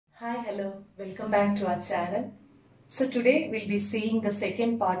Hello, welcome back to our channel. So today we'll be seeing the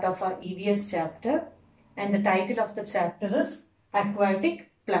second part of our EVS chapter, and the title of the chapter is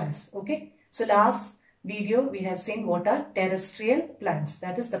Aquatic Plants. Okay, so last video we have seen what are terrestrial plants,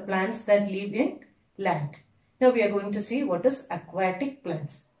 that is the plants that live in land. Now we are going to see what is aquatic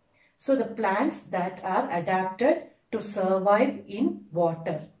plants. So the plants that are adapted to survive in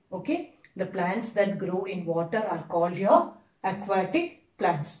water. Okay, the plants that grow in water are called your aquatic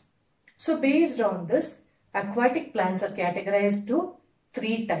plants. So based on this, aquatic plants are categorized to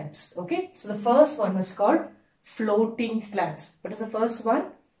three types. Okay, so the first one is called floating plants. What is the first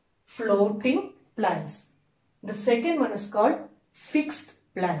one? Floating plants. The second one is called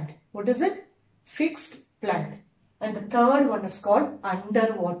fixed plant. What is it? Fixed plant. And the third one is called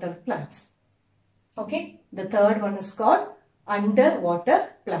underwater plants. Okay, the third one is called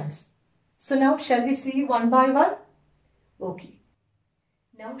underwater plants. So now shall we see one by one? Okay.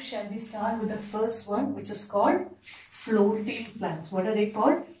 Now shall we start with the first one, which is called floating plants. What are they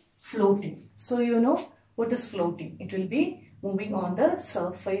called? Floating. So you know what is floating. It will be moving on the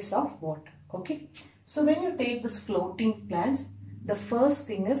surface of water. Okay. So when you take this floating plants, the first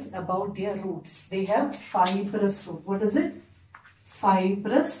thing is about their roots. They have fibrous root. What is it?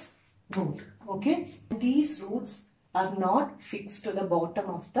 Fibrous root. Okay. These roots are not fixed to the bottom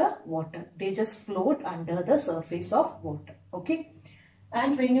of the water. They just float under the surface of water. Okay.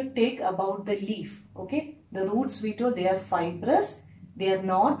 And when you take about the leaf, okay, the roots we told they are fibrous. They are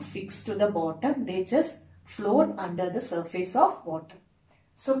not fixed to the bottom. They just float under the surface of water.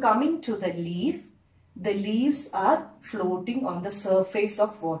 So coming to the leaf, the leaves are floating on the surface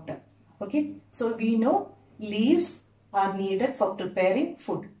of water. Okay, so we know leaves are needed for preparing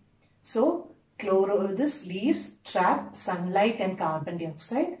food. So these leaves trap sunlight and carbon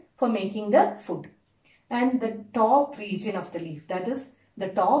dioxide for making the food. And the top region of the leaf, that is the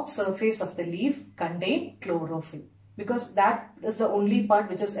top surface of the leaf, contain chlorophyll, because that is the only part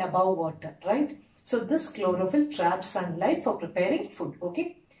which is above water, right? So this chlorophyll traps sunlight for preparing food.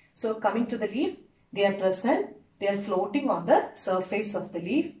 Okay, so coming to the leaf, they are present, they are floating on the surface of the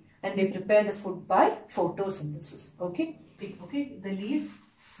leaf, and they prepare the food by photosynthesis. Okay, the leaf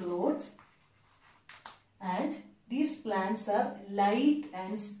floats, and these plants are light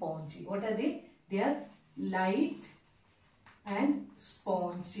and spongy. What are they? They are light and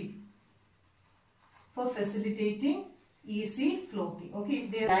spongy for facilitating easy floating. Okay,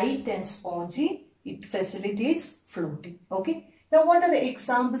 if they are light and spongy, it facilitates floating. Okay, now what are the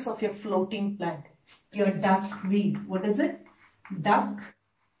examples of your floating plant? Your duckweed. What is it?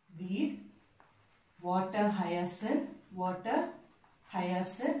 Duckweed, water hyacinth,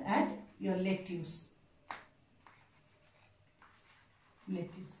 and your lettuce.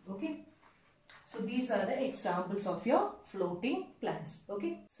 Okay. So these are the examples of your floating plants.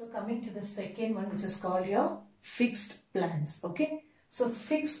 Okay. So coming to the second one, which is called your fixed plants. Okay. So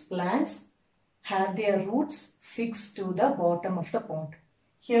fixed plants have their roots fixed to the bottom of the pond.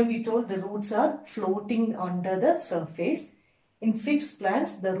 Here we told the roots are floating under the surface. In fixed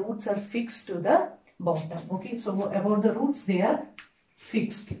plants, the roots are fixed to the bottom. Okay. So about the roots, they are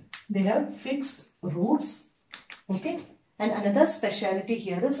fixed. They have fixed roots. Okay. And another speciality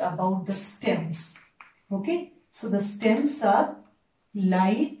here is about the stems. Okay. So the stems are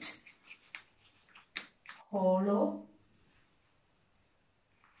light, hollow,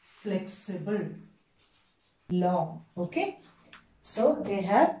 flexible, long. Okay. So they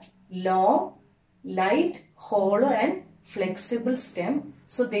have long, light, hollow and flexible stem.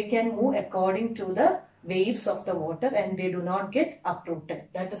 So they can move according to the waves of the water and they do not get uprooted.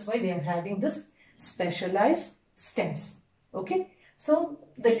 That is why they are having this specialized stems. Okay, so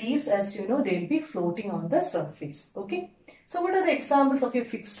the leaves, as you know, they will be floating on the surface. Okay, so what are the examples of your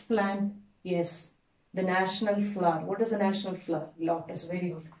fixed plant? Yes, the national flower. What is the national flower? Lotus. Very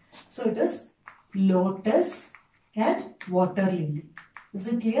good. So it is lotus and water lily. Is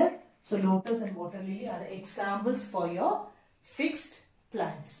it clear? So lotus and water lily are the examples for your fixed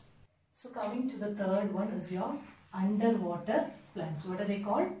plants. So coming to the third one is your underwater plants. What are they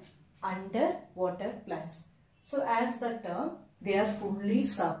called? Underwater plants. So as the term, they are fully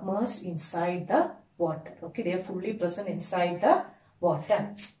submerged inside the water. Okay, they are fully present inside the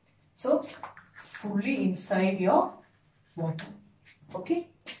water. So fully inside your water. Okay.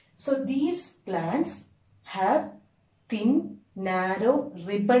 So these plants have thin, narrow,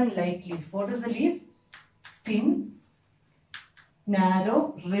 ribbon-like leaf. What is the leaf? Thin,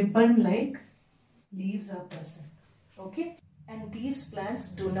 narrow, ribbon-like leaves are present. Okay. And these plants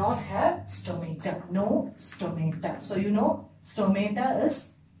do not have stomata. No stomata. So you know stomata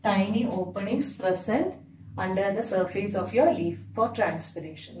is tiny openings present under the surface of your leaf for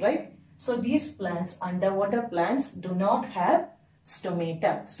transpiration, right? So these plants, underwater plants, do not have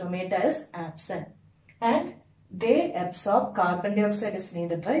stomata. Stomata is absent. And they absorb carbon dioxide is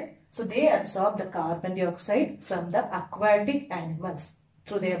needed, right? So they absorb the carbon dioxide from the aquatic animals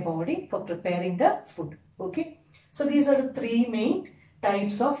through their body for preparing the food. Okay. So these are the three main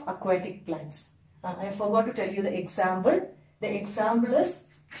types of aquatic plants. I forgot to tell you the example. The example is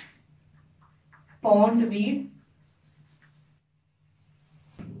pondweed,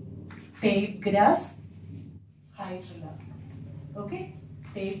 tape grass, hydrilla. Okay,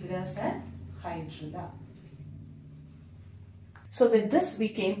 tape grass and hydrilla. So with this we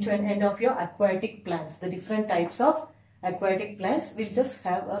came to an end of your aquatic plants. The different types of aquatic plants. We'll just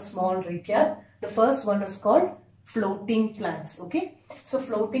have a small recap. The first one is called floating plants. Okay, so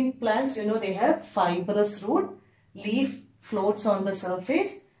floating plants, you know, they have fibrous root, leaf floats on the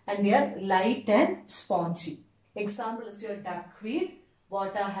surface, and they are light and spongy. Example is your duckweed,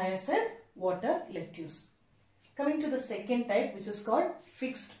 water hyacinth, water lettuce. Coming to the second type, which is called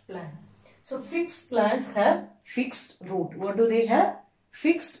fixed plant. So fixed plants have fixed root. What do they have?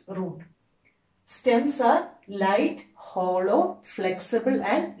 Fixed root. Stems are light, hollow, flexible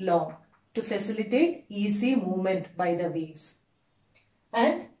and long to facilitate easy movement by the waves.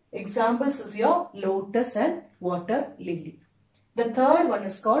 And examples is your lotus and water lily. The third one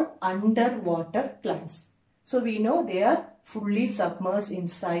is called underwater plants. So we know they are fully submerged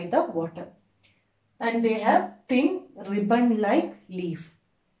inside the water. And they have thin ribbon-like leaf.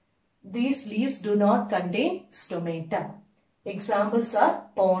 These leaves do not contain stomata. Examples are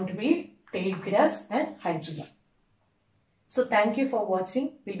pondweed, tape grass and hydrilla. So thank you for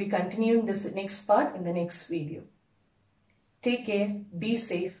watching. We'll be continuing this next part in the next video. Take care, be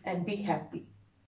safe and be happy.